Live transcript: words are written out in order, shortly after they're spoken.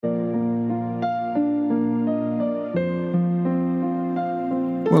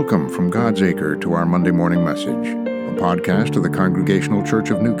Welcome from God's Acre to our Monday morning message, a podcast of the Congregational Church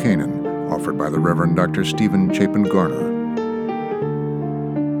of New Canaan, offered by the Reverend Dr. Stephen Chapin Garner.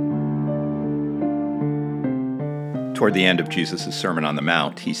 Toward the end of Jesus' Sermon on the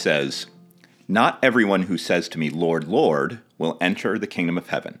Mount, he says, "Not everyone who says to me, 'Lord, Lord,' will enter the kingdom of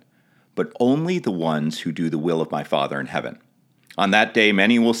heaven, but only the ones who do the will of my Father in heaven. On that day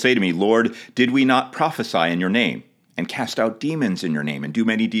many will say to me, 'Lord, did we not prophesy in your name, and cast out demons in your name, and do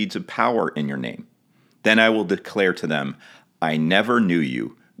many deeds of power in your name?' Then I will declare to them, 'I never knew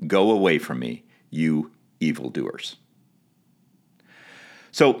you. Go away from me, you evildoers.'"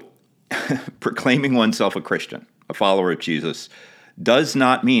 So, proclaiming oneself a Christian, a follower of Jesus, does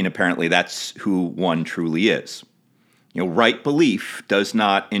not mean apparently that's who one truly is. Right belief does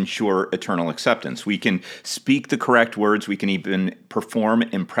not ensure eternal acceptance. We can speak the correct words, we can even perform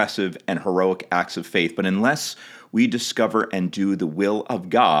impressive and heroic acts of faith, but unless we discover and do the will of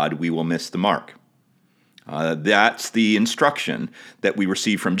God, we will miss the mark. That's the instruction that we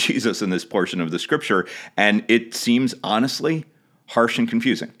receive from Jesus in this portion of the scripture, and it seems honestly harsh and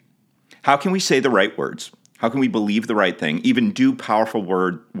confusing. How can we say the right words? How can we believe the right thing, even do powerful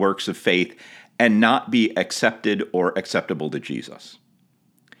works of faith, and not be accepted or acceptable to Jesus?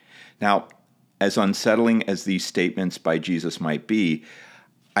 Now, as unsettling as these statements by Jesus might be,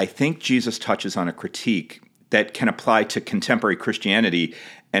 I think Jesus touches on a critique that can apply to contemporary Christianity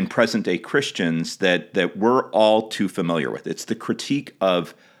and present-day Christians that we're all too familiar with. It's the critique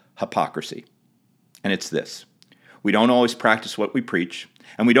of hypocrisy. And it's this: we don't always practice what we preach,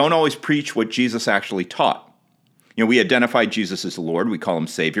 and we don't always preach what Jesus actually taught. We identify Jesus as the Lord, we call him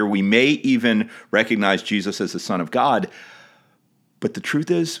Savior, we may even recognize Jesus as the Son of God, but the truth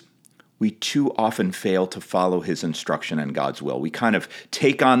is, we too often fail to follow his instruction and God's will. We kind of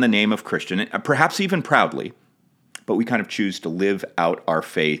take on the name of Christian, perhaps even proudly, but we kind of choose to live out our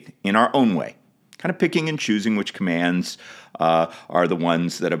faith in our own way, kind of picking and choosing which commands are the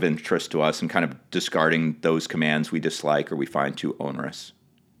ones that of interest to us and kind of discarding those commands we dislike or we find too onerous.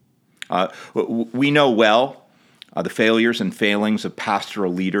 We know well the failures and failings of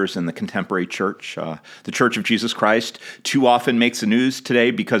pastoral leaders in the contemporary church. The Church of Jesus Christ too often makes the news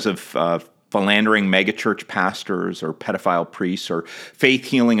today because of philandering megachurch pastors or pedophile priests or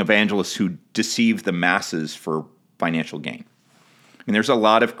faith-healing evangelists who deceive the masses for financial gain. And there's a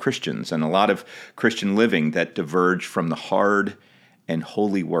lot of Christians and a lot of Christian living that diverge from the hard and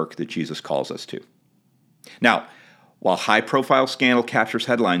holy work that Jesus calls us to. Now, while high-profile scandal captures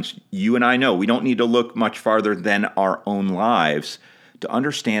headlines, you and I know we don't need to look much farther than our own lives to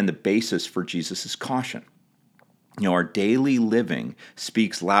understand the basis for Jesus' caution. Our daily living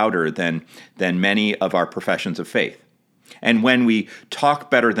speaks louder than many of our professions of faith. And when we talk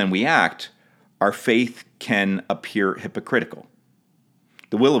better than we act, our faith can appear hypocritical.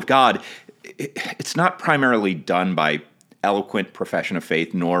 The will of God, it's not primarily done by eloquent profession of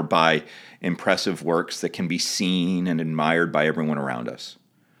faith, nor by impressive works that can be seen and admired by everyone around us.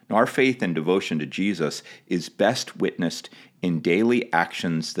 Now, our faith and devotion to Jesus is best witnessed in daily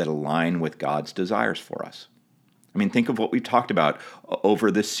actions that align with God's desires for us. Think of what we've talked about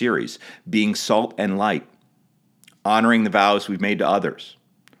over this series: being salt and light, honoring the vows we've made to others,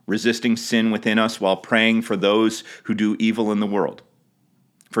 resisting sin within us while praying for those who do evil in the world,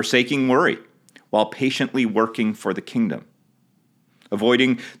 forsaking worry while patiently working for the kingdom,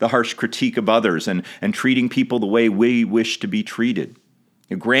 avoiding the harsh critique of others and treating people the way we wish to be treated.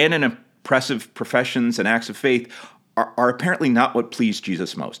 Grand and impressive professions and acts of faith are apparently not what please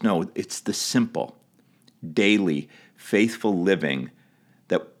Jesus most. No, it's the simple, daily, faithful living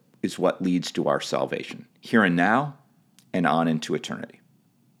that is what leads to our salvation, here and now and on into eternity.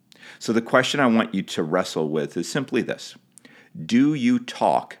 So the question I want you to wrestle with is simply this: do you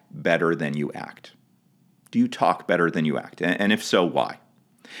talk better than you act? Do you talk better than you act? And if so, why?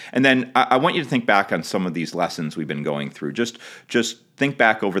 And then I want you to think back on some of these lessons we've been going through. Just think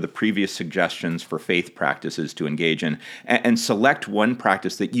back over the previous suggestions for faith practices to engage in and select one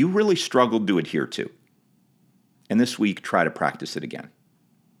practice that you really struggled to adhere to. And this week, try to practice it again.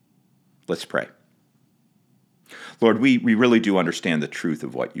 Let's pray. Lord, we really do understand the truth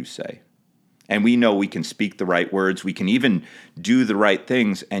of what you say. And we know we can speak the right words, we can even do the right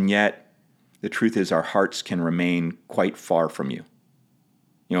things, and yet the truth is our hearts can remain quite far from you.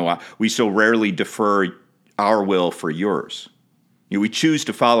 We so rarely defer our will for yours. We choose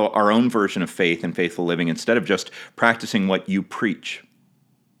to follow our own version of faith and faithful living instead of just practicing what you preach.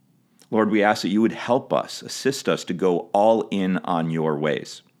 Lord, we ask that you would help us, assist us to go all in on your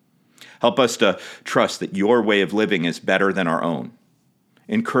ways. Help us to trust that your way of living is better than our own.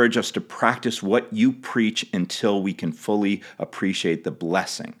 Encourage us to practice what you preach until we can fully appreciate the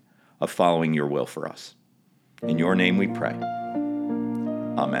blessing of following your will for us. In your name we pray.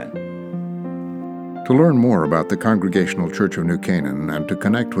 Amen. To learn more about the Congregational Church of New Canaan and to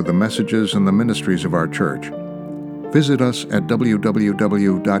connect with the messages and the ministries of our church, visit us at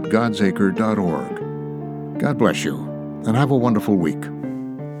www.godsacre.org. God bless you, and have a wonderful week.